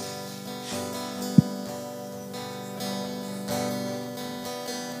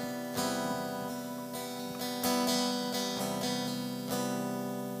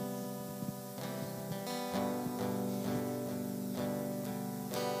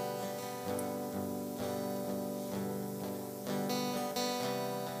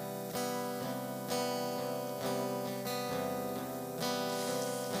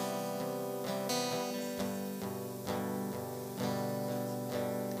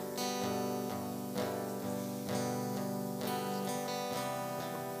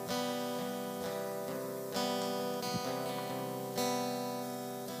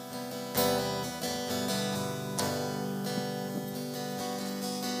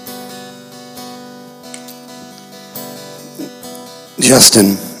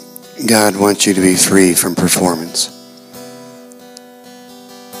 Justin, God wants you to be free from performance.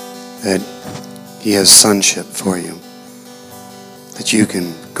 That he has sonship for you. That you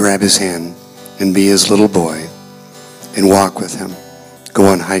can grab his hand and be his little boy and walk with him, go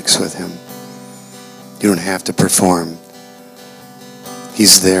on hikes with him. You don't have to perform.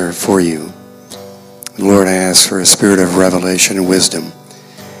 He's there for you. And Lord, I ask for a spirit of revelation and wisdom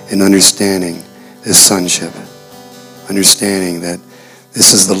in understanding this sonship. Understanding that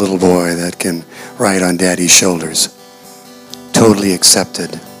this is the little boy that can ride on daddy's shoulders. Totally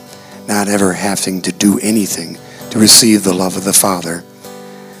accepted. Not ever having to do anything to receive the love of the Father.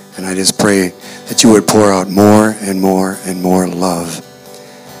 And I just pray that you would pour out more and more and more love.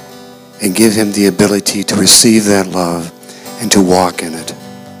 And give him the ability to receive that love and to walk in it.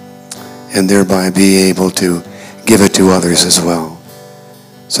 And thereby be able to give it to others as well.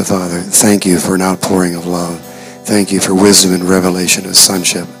 So Father, thank you for an outpouring of love. Thank you for wisdom and revelation of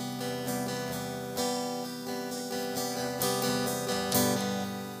sonship.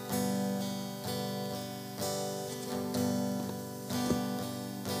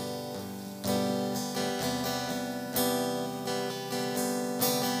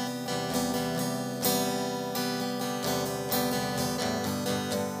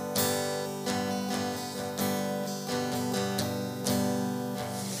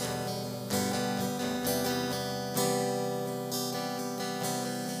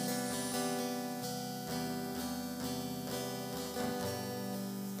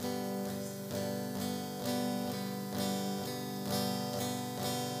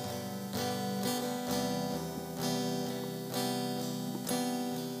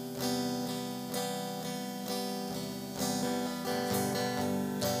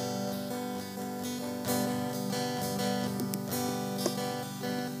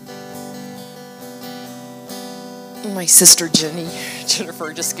 My sister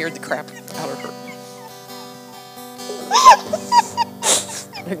Jennifer just scared the crap out of her.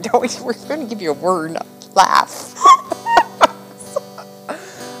 No, we're going to give you a word, not laugh.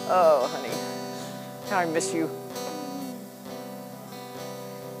 Oh, honey, how I miss you.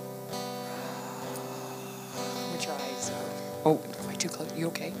 Let me try. Oh, am I too close? You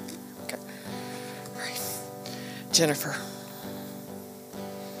okay? Okay. All right. Jennifer,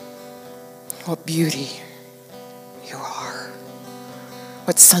 what beauty you are.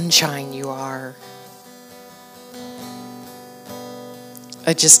 What sunshine you are.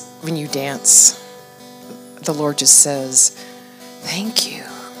 When you dance, the Lord just says, thank you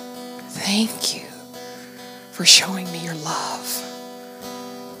for showing me your love.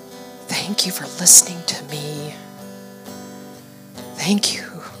 Thank you for listening to me. Thank you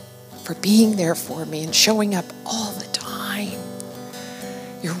for being there for me and showing up all the time.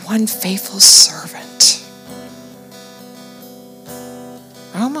 You're one faithful servant.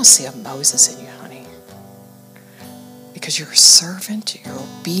 I almost see a Moses in you, honey. Because you're a servant, you're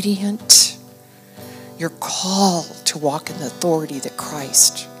obedient, you're called to walk in the authority that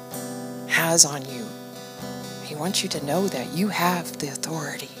Christ has on you. He wants you to know that you have the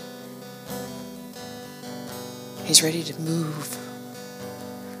authority. He's ready to move.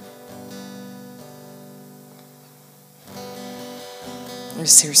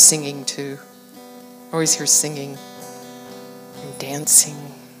 always hear singing too. Always hear singing and dancing.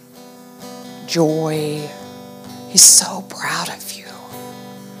 Joy. He's so proud of you.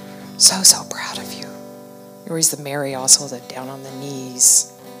 So proud of you. You're always the Mary also, that down on the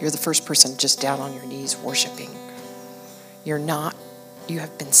knees. You're the first person just down on your knees worshiping. You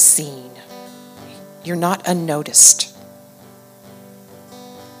have been seen. You're not unnoticed.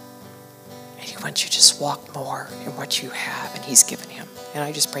 And he wants you to just walk more in what you have and he's given him. And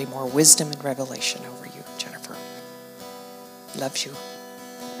I just pray more wisdom and revelation over you, Jennifer. Loves you.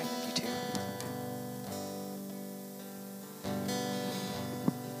 I love you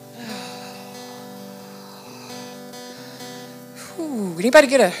too. Ooh, anybody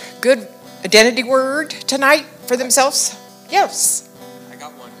get a good identity word tonight for themselves? Yes. I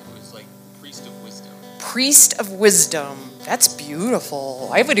got one who was like priest of wisdom. Priest of wisdom. That's beautiful.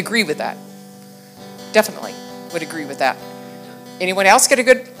 I would agree with that. Definitely would agree with that. Anyone else get a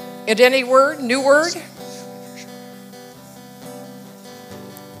good identity word, new word?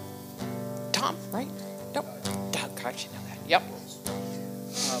 Tom, right? Nope. Oh, gosh, you know that. Yep.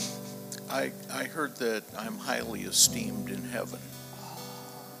 I heard that I'm highly esteemed in heaven.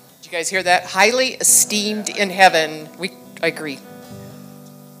 Did you guys hear that? Highly esteemed in heaven. I agree.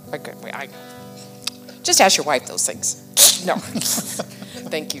 I just ask your wife those things. No.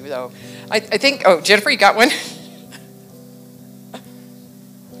 Thank you, though. I think, Jennifer, you got one?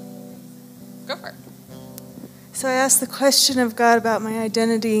 Go for it. So I asked the question of God about my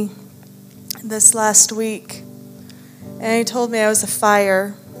identity this last week. And he told me I was a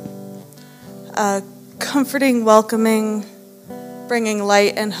fire, comforting, welcoming, bringing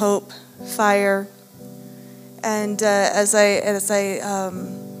light and hope, fire. And as I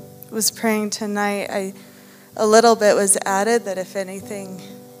was praying tonight, a little bit was added that if anything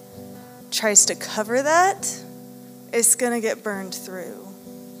tries to cover that, it's going to get burned through.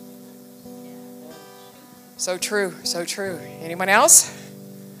 So true, so true. Anyone else?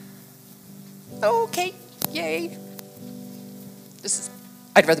 Okay, yay.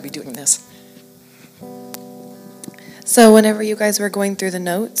 I'd rather be doing this. So whenever you guys were going through the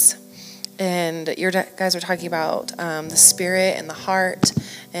notes, and you guys were talking about the spirit and the heart,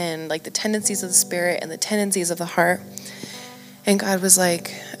 and like the tendencies of the spirit and the tendencies of the heart, and God was like,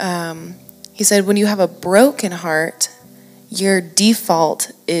 he said, when you have a broken heart, your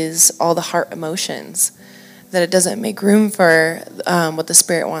default is all the heart emotions, that it doesn't make room for what the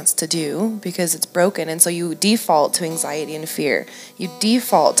spirit wants to do because it's broken. And so you default to anxiety and fear. You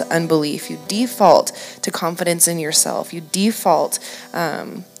default to unbelief. You default to confidence in yourself. You default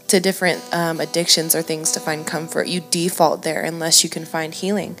to different addictions or things to find comfort. You default there unless you can find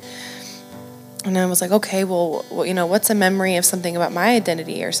healing. And I was like, okay, well, what's a memory of something about my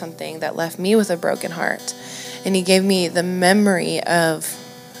identity or something that left me with a broken heart? And he gave me the memory of,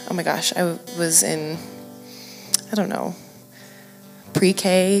 oh my gosh, I was in, I don't know,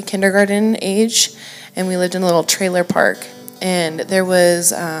 pre-K, kindergarten age, and we lived in a little trailer park. And there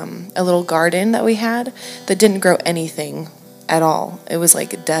was a little garden that we had that didn't grow anything at all. It was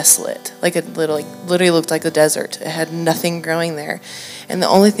like desolate, literally looked like a desert. It had nothing growing there. And the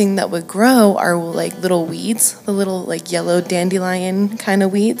only thing that would grow are like little weeds, the little like yellow dandelion kind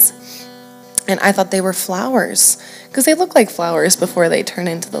of weeds. And I thought they were flowers because they look like flowers before they turn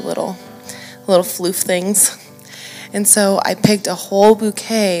into the little floof things. And so I picked a whole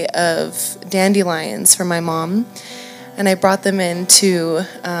bouquet of dandelions for my mom, and I brought them into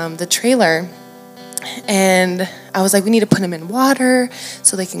the trailer. And I was like, we need to put them in water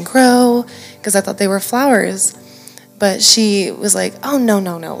so they can grow, because I thought they were flowers. But she was like, oh, no,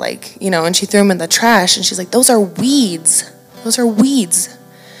 and she threw them in the trash, and she's like, those are weeds. Those are weeds.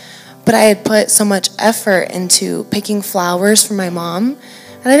 But I had put so much effort into picking flowers for my mom,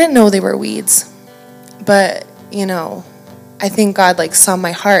 and I didn't know they were weeds. But I think God saw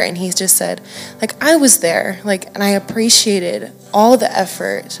my heart, and he just said, I was there, and I appreciated all the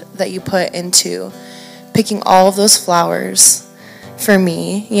effort that you put into picking all of those flowers for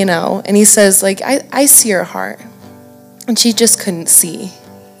me, and he says, I see your heart. And she just couldn't see.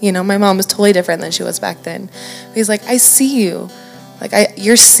 My mom was totally different than she was back then. But he's like, I see you.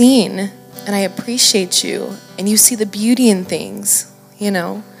 You're seen, and I appreciate you, and you see the beauty in things,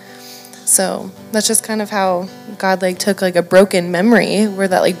 So that's just kind of how God took a broken memory where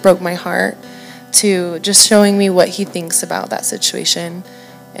that broke my heart to just showing me what he thinks about that situation.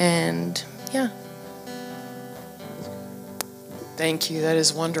 And yeah. Thank you. That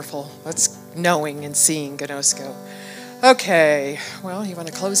is wonderful. That's knowing and seeing Gnosko. Okay. Well, you want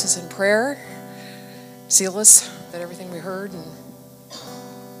to close us in prayer? Seal us that everything we heard and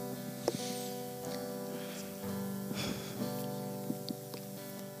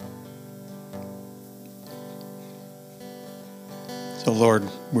So, Lord,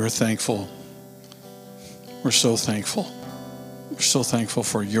 we're thankful. We're so thankful. We're so thankful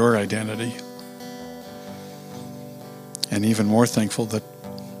for your identity. And even more thankful that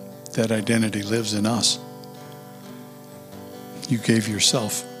that identity lives in us. You gave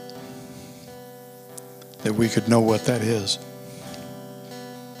yourself that we could know what that is.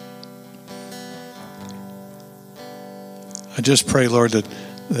 I just pray, Lord,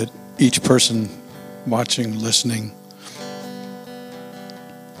 that each person watching, listening,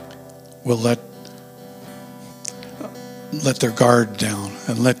 will let their guard down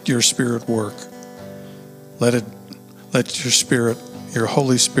and let your Spirit work. Let your Spirit, your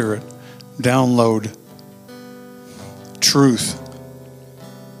Holy Spirit, download truth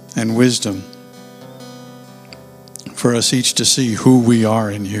and wisdom for us each to see who we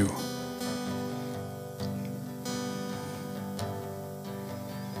are in you.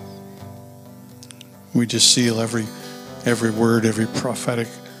 We just seal every word, every prophetic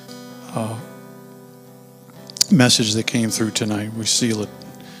message that came through tonight. We seal it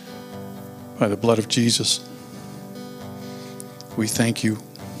by the blood of Jesus. We thank you.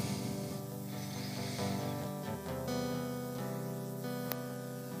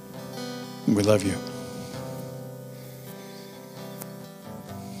 We love you.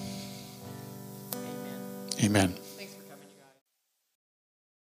 Amen.